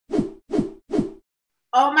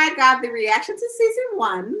Oh my God, the reaction to season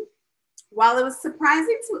one, while it was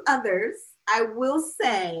surprising to others, I will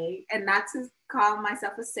say, and not to call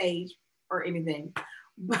myself a sage or anything,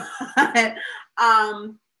 but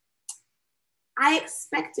I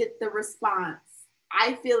expected the response.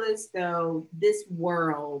 I feel as though this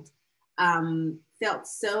world felt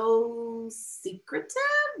so secretive,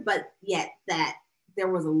 but yet that there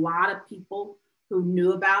was a lot of people who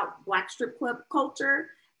knew about Black strip club culture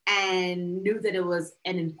and knew that it was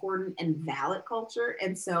an important and valid culture.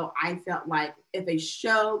 And so I felt like if a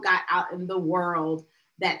show got out in the world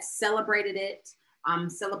that celebrated it,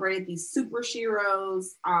 celebrated these super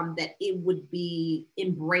heroes, that it would be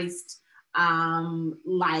embraced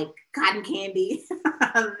like cotton candy,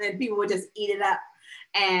 and people would just eat it up.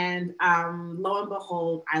 And lo and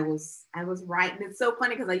behold, I was right. And it's so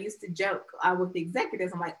funny because I used to joke with the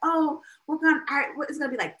executives. I'm like, oh, it's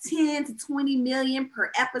gonna be like 10 to 20 million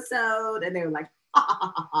per episode. And they were like, ha,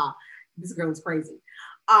 ha, ha, ha. This girl is crazy.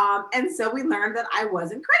 And so we learned that I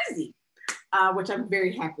wasn't crazy, which I'm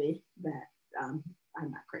very happy that I'm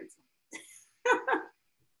not crazy.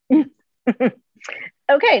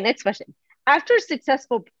 Okay, next question. After a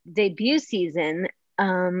successful debut season,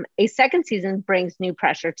 a second season brings new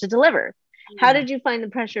pressure to deliver. How did you find the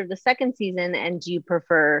pressure of the second season, and do you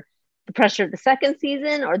prefer the pressure of the second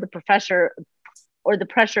season or the pressure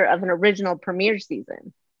of an original premiere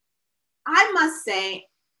season? I must say,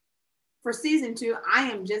 for season two, I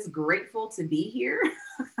am just grateful to be here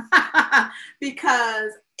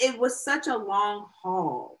because it was such a long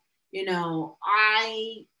haul. You know,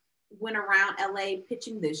 I went around LA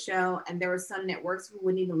pitching this show, and there were some networks who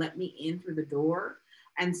wouldn't even let me in through the door.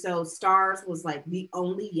 And so Starz was like the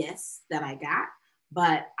only yes that I got.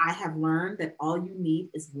 But I have learned that all you need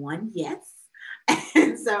is one yes.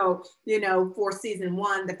 And so, you know, for season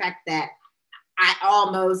one, the fact that I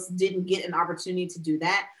almost didn't get an opportunity to do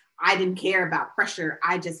that, I didn't care about pressure.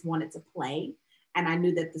 I just wanted to play. And I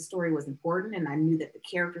knew that the story was important, and I knew that the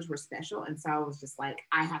characters were special. And so I was just like,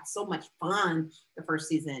 I had so much fun the first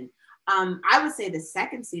season. I would say the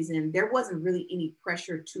second season, there wasn't really any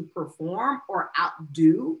pressure to perform or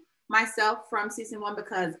outdo myself from season one,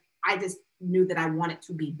 because I just knew that I wanted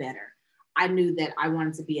to be better. I knew that I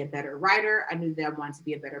wanted to be a better writer. I knew that I wanted to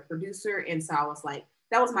be a better producer. And so I was like,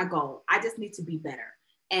 that was my goal. I just need to be better.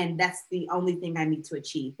 And that's the only thing I need to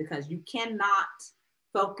achieve, because you cannot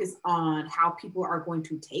focus on how people are going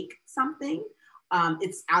to take something.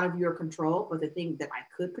 It's out of your control. But the thing that I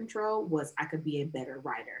could control was I could be a better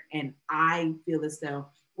writer. And I feel as though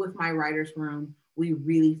with my writer's room, we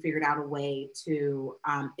really figured out a way to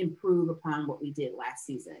improve upon what we did last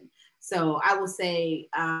season. So I will say,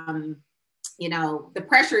 you know, the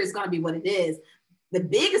pressure is going to be what it is. The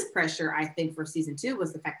biggest pressure, I think, for season two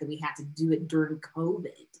was the fact that we had to do it during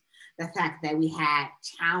COVID. The fact that we had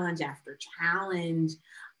challenge after challenge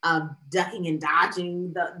of ducking and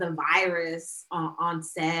dodging the virus on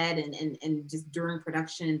set and just during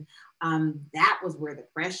production. That was where the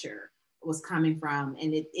pressure was coming from.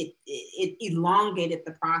 And it elongated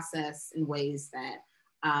the process in ways that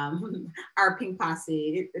our Pynk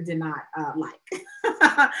posse did not like.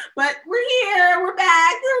 But we're here, we're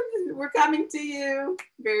back, we're coming to you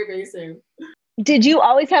very, very soon. Did you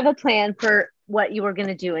always have a plan for what you were going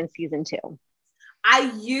to do in season two?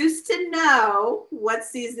 I used to know what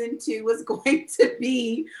season two was going to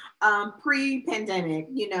be pre-pandemic.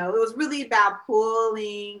 You know, it was really about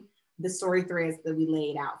pulling the story threads that we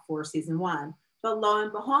laid out for season one. But lo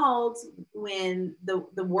and behold, when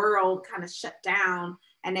the world kind of shut down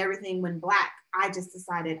and everything went black, I just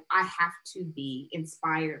decided I have to be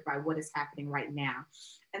inspired by what is happening right now.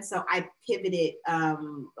 And so I pivoted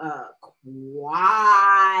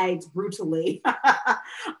quite brutally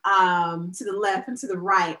to the left and to the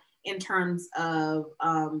right in terms of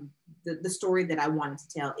the story that I wanted to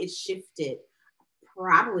tell. It shifted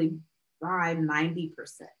probably by 90%.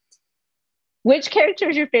 Which character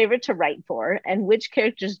is your favorite to write for, and which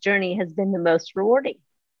character's journey has been the most rewarding?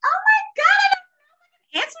 Oh my God, I don't know how to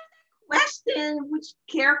answer that question. Which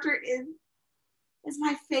character is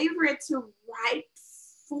my favorite to write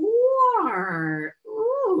for?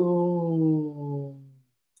 Ooh.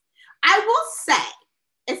 I will say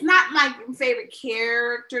it's not my favorite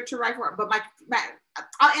character to write for, but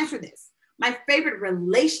I'll answer this. My favorite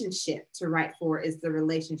relationship to write for is the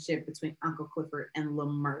relationship between Uncle Clifford and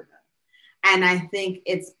Lamerda. And I think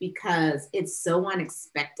it's because it's so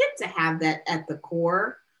unexpected to have that at the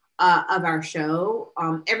core of our show.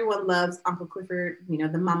 Everyone loves Uncle Clifford, you know,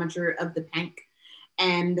 the momager of the Pynk.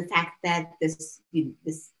 And the fact that this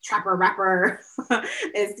trapper rapper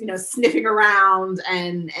is, you know, sniffing around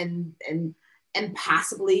and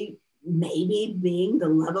possibly maybe being the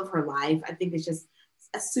love of her life. I think it's just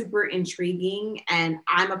a super intriguing, and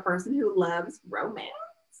I'm a person who loves romance.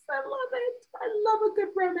 I love it. I love a good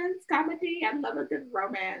romance comedy. I love a good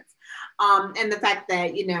romance. And the fact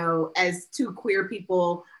that, you know, as two queer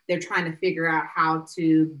people, they're trying to figure out how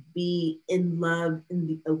to be in love in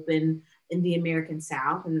the open in the American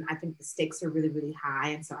South. And I think the stakes are really, really high.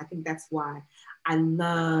 And so I think that's why I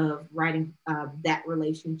love writing that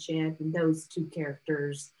relationship and those two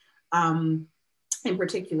characters. In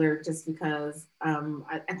particular, just because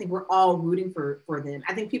I think we're all rooting for them.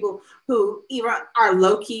 I think people who even are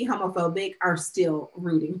low-key homophobic are still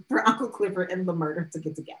rooting for Uncle Clifford and the murder to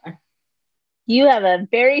get together. You have a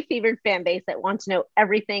very fevered fan base that wants to know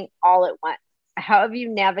everything all at once. How have you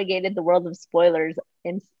navigated the world of spoilers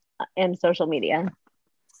in social media?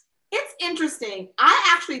 It's interesting.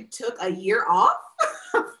 I actually took a year off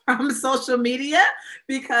from social media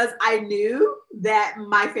because I knew that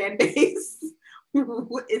my fan base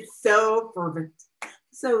is so fervent.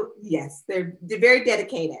 So yes, they're very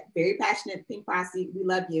dedicated, very passionate. Pynk Posse, we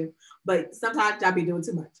love you, but sometimes y'all be doing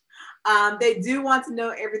too much. They do want to know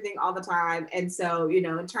everything all the time, and so, you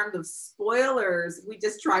know, in terms of spoilers, we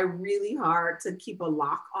just try really hard to keep a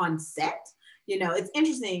lock on set. You know, it's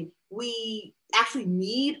interesting. We actually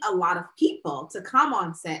need a lot of people to come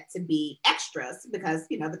on set to be extras because,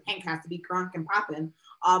 you know, the Pynk has to be crunk and popping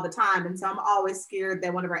all the time. And so I'm always scared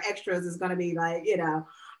that one of our extras is going to be like, you know,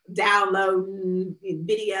 downloading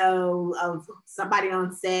video of somebody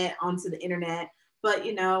on set onto the internet. But,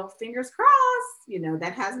 you know, fingers crossed, you know,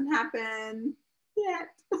 that hasn't happened yet.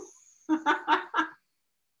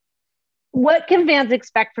 What can fans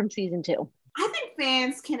expect from season 2? I think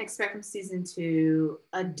fans can expect from season 2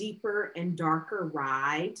 a deeper and darker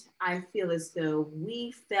ride. I feel as though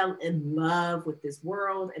we fell in love with this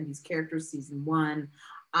world and these characters season 1,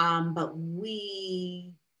 but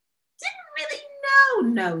we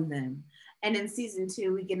didn't really know them. And in season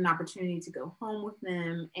 2, we get an opportunity to go home with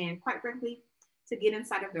them and, quite frankly, to get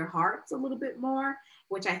inside of their hearts a little bit more,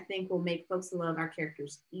 which I think will make folks love our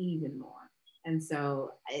characters even more. And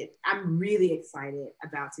so I'm really excited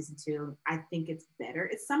about season 2. I think it's better.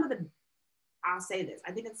 It's I'll say this,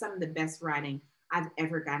 I think it's some of the best writing I've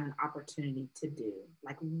ever gotten an opportunity to do.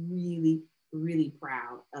 Like really, really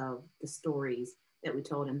proud of the stories that we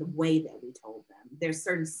told and the way that we told them. There's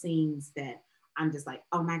certain scenes that I'm just like,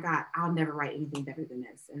 oh my God, I'll never write anything better than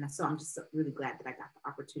this. And so I'm just really glad that I got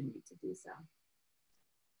the opportunity to do so.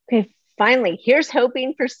 Okay, finally, here's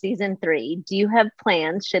hoping for season 3. Do you have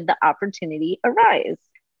plans should the opportunity arise?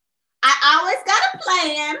 I always got a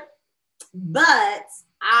plan, but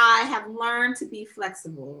I have learned to be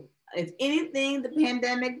flexible. If anything, the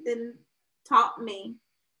pandemic didn't taught me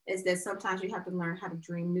is that sometimes you have to learn how to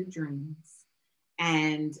dream new dreams.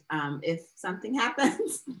 And if something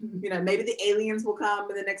happens, you know, maybe the aliens will come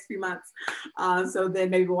in the next few months. So then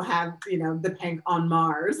maybe we'll have, you know, the Pynk on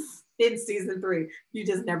Mars in season 3. You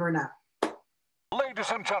just never know.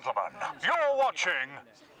 Ladies and gentlemen, you're watching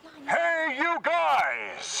Hey You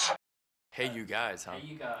Guys! Hey You Guys, huh? Hey,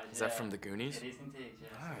 you guys. Is that from the Goonies? It is indeed,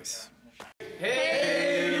 yes. Nice.